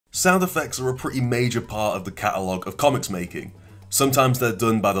Sound effects are a pretty major part of the catalogue of comics making. Sometimes they're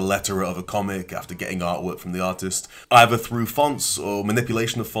done by the letterer of a comic after getting artwork from the artist, either through fonts or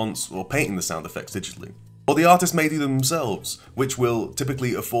manipulation of fonts or painting the sound effects digitally. Or the artist may do them themselves, which will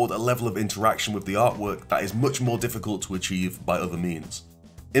typically afford a level of interaction with the artwork that is much more difficult to achieve by other means.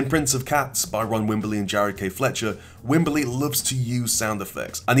 In Prince of Cats by Ron Wimberly and Jared K. Fletcher, Wimberly loves to use sound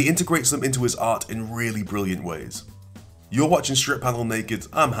effects, and he integrates them into his art in really brilliant ways. You're watching Strip Panel Naked,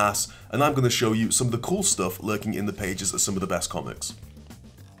 I'm Hass, and I'm going to show you some of the cool stuff lurking in the pages of some of the best comics.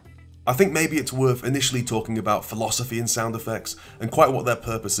 I think maybe it's worth initially talking about philosophy in sound effects, and quite what their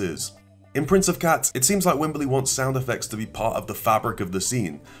purpose is. In Prince of Cats, it seems like Wimberly wants sound effects to be part of the fabric of the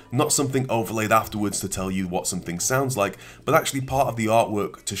scene, not something overlaid afterwards to tell you what something sounds like, but actually part of the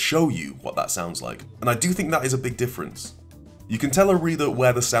artwork to show you what that sounds like. And I do think that is a big difference. You can tell a reader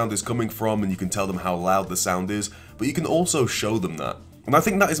where the sound is coming from and you can tell them how loud the sound is, but you can also show them that. And I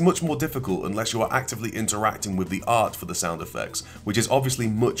think that is much more difficult unless you are actively interacting with the art for the sound effects, which is obviously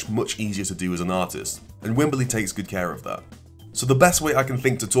much easier to do as an artist, and Wimberly takes good care of that. So the best way I can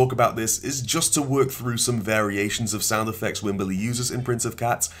think to talk about this is just to work through some variations of sound effects Wimberly uses in Prince of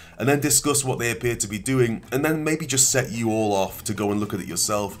Cats, and then discuss what they appear to be doing, and then maybe just set you all off to go and look at it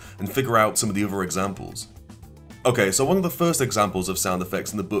yourself and figure out some of the other examples. Okay, so one of the first examples of sound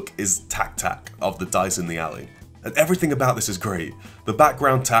effects in the book is Tack Tack of the Dice in the Alley. And everything about this is great. The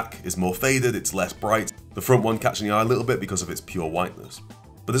background tack is more faded, it's less bright, the front one catching the eye a little bit because of its pure whiteness.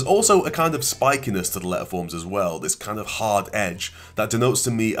 But there's also a kind of spikiness to the letterforms as well, this kind of hard edge that denotes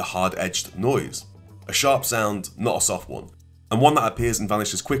to me a hard-edged noise. A sharp sound, not a soft one. And one that appears and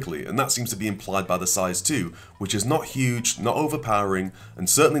vanishes quickly, and that seems to be implied by the size too, which is not huge, not overpowering, and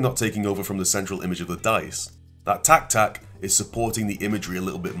certainly not taking over from the central image of the dice. That tack tack is supporting the imagery a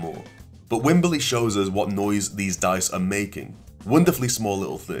little bit more. But Wimberly shows us what noise these dice are making. Wonderfully small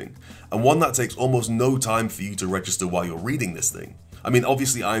little thing, and one that takes almost no time for you to register while you're reading this thing. I mean,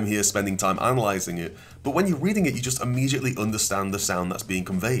 obviously I'm here spending time analysing it, but when you're reading it you just immediately understand the sound that's being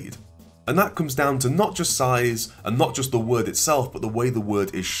conveyed. And that comes down to not just size, and not just the word itself, but the way the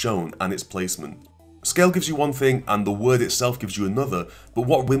word is shown and its placement. Scale gives you one thing and the word itself gives you another, but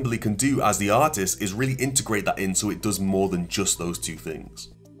what Wimberly can do as the artist is really integrate that in so it does more than just those two things.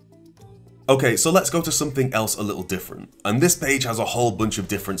 Okay, so let's go to something else a little different. And this page has a whole bunch of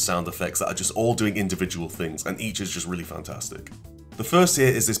different sound effects that are just all doing individual things, and each is just really fantastic. The first here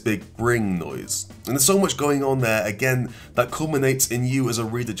is this big bring noise, and there's so much going on there, again, that culminates in you as a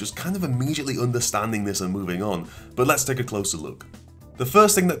reader just kind of immediately understanding this and moving on, but let's take a closer look. The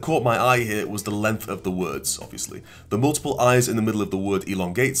first thing that caught my eye here was the length of the words, obviously. The multiple eyes in the middle of the word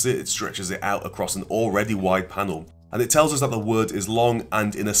elongates it, it stretches it out across an already wide panel, and it tells us that the word is long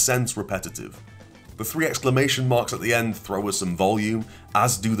and in a sense repetitive. The 3 exclamation marks at the end throw us some volume,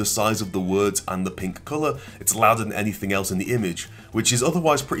 as do the size of the words and the pink colour. It's louder than anything else in the image, which is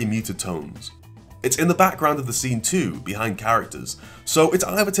otherwise pretty muted tones. It's in the background of the scene too, behind characters, so it's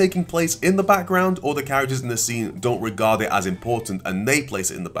either taking place in the background or the characters in the scene don't regard it as important and they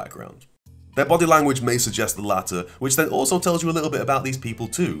place it in the background. Their body language may suggest the latter, which then also tells you a little bit about these people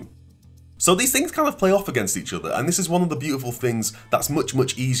too. So these things kind of play off against each other, and this is one of the beautiful things that's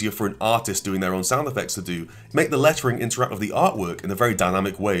much easier for an artist doing their own sound effects to do, make the lettering interact with the artwork in a very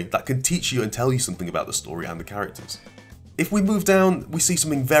dynamic way that can teach you and tell you something about the story and the characters. If we move down, we see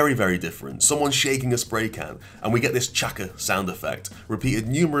something very different, someone shaking a spray can, and we get this chaka sound effect, repeated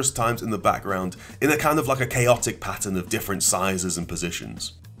numerous times in the background, in a kind of like a chaotic pattern of different sizes and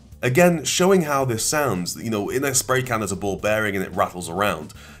positions. Again, showing how this sounds, you know, in a spray can there's a ball bearing and it rattles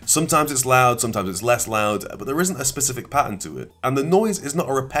around. Sometimes it's loud, sometimes it's less loud, but there isn't a specific pattern to it. And the noise is not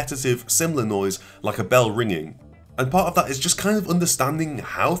a repetitive, similar noise like a bell ringing. And part of that is just kind of understanding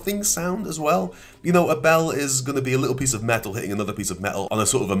how things sound as well. You know, a bell is going to be a little piece of metal hitting another piece of metal on a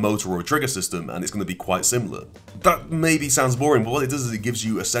sort of a motor or a trigger system, and it's going to be quite similar. That maybe sounds boring, but what it does is it gives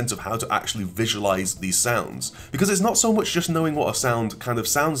you a sense of how to actually visualize these sounds. Because it's not so much just knowing what a sound kind of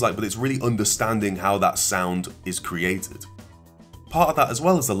sounds like, but it's really understanding how that sound is created. Part of that as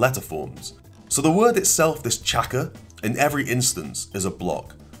well is the letter forms. So the word itself, this chaka, in every instance is a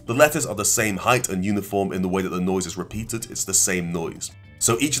block. The letters are the same height and uniform in the way that the noise is repeated, it's the same noise.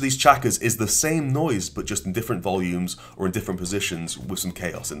 So each of these chakas is the same noise but just in different volumes or in different positions with some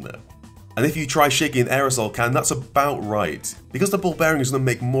chaos in there. And if you try shaking an aerosol can, that's about right. Because the ball bearing is going to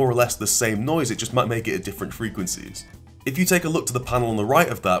make more or less the same noise, it just might make it at different frequencies. If you take a look to the panel on the right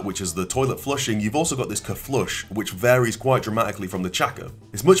of that, which is the toilet flushing, you've also got this kerflush, which varies quite dramatically from the chaka.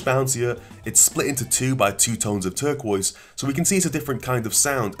 It's much bouncier, it's split into 2 by 2 tones of turquoise, so we can see it's a different kind of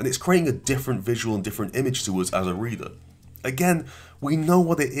sound, and it's creating a different visual and different image to us as a reader. Again, we know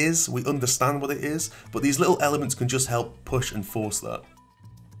what it is, we understand what it is, but these little elements can just help push and force that.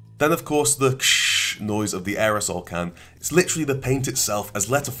 Then of course the ksh noise of the aerosol can. It's literally the paint itself as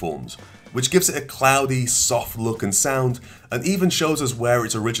letter forms, which gives it a cloudy, soft look and sound, and even shows us where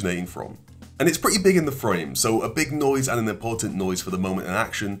it's originating from. And it's pretty big in the frame, so a big noise and an important noise for the moment in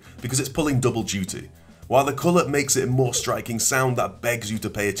action, because it's pulling double duty, while the colour makes it a more striking sound that begs you to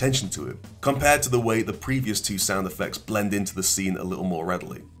pay attention to it, compared to the way the previous two sound effects blend into the scene a little more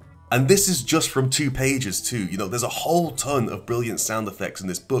readily. And this is just from 2 pages too. You know, there's a whole ton of brilliant sound effects in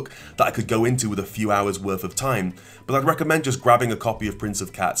this book that I could go into with a few hours worth of time, but I'd recommend just grabbing a copy of Prince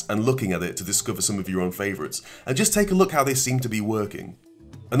of Cats and looking at it to discover some of your own favourites, and just take a look how they seem to be working.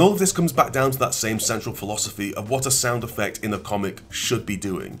 And all of this comes back down to that same central philosophy of what a sound effect in a comic should be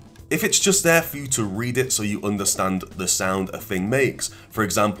doing. If it's just there for you to read it so you understand the sound a thing makes, for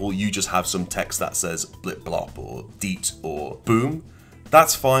example, you just have some text that says blip blop or deet or boom,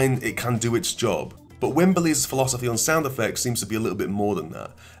 that's fine, it can do its job. But Wimberly's philosophy on sound effects seems to be a little bit more than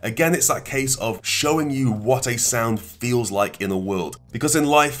that. Again, it's that case of showing you what a sound feels like in a world. Because in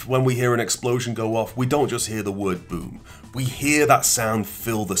life, when we hear an explosion go off, we don't just hear the word boom. We hear that sound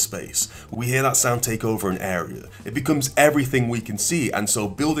fill the space. We hear that sound take over an area. It becomes everything we can see, and so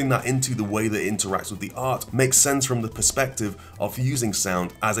building that into the way that it interacts with the art makes sense from the perspective of using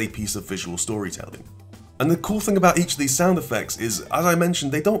sound as a piece of visual storytelling. And the cool thing about each of these sound effects is, as I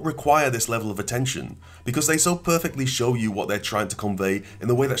mentioned, they don't require this level of attention, because they so perfectly show you what they're trying to convey in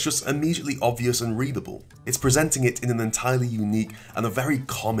a way that's just immediately obvious and readable. It's presenting it in an entirely unique and a very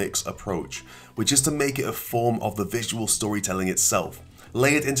comics approach, which is to make it a form of the visual storytelling itself,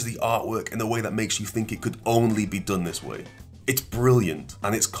 lay it into the artwork in a way that makes you think it could only be done this way. It's brilliant,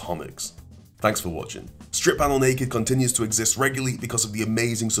 and it's comics. Thanks for watching. Strip Panel Naked continues to exist regularly because of the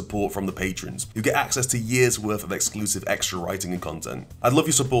amazing support from the patrons, who get access to years worth of exclusive extra writing and content. I'd love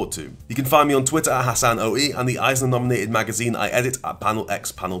your support too. You can find me on Twitter at HassanOE and the Eisner nominated magazine I edit at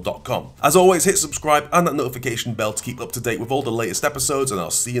panelxpanel.com. As always, hit subscribe and that notification bell to keep up to date with all the latest episodes, and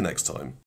I'll see you next time.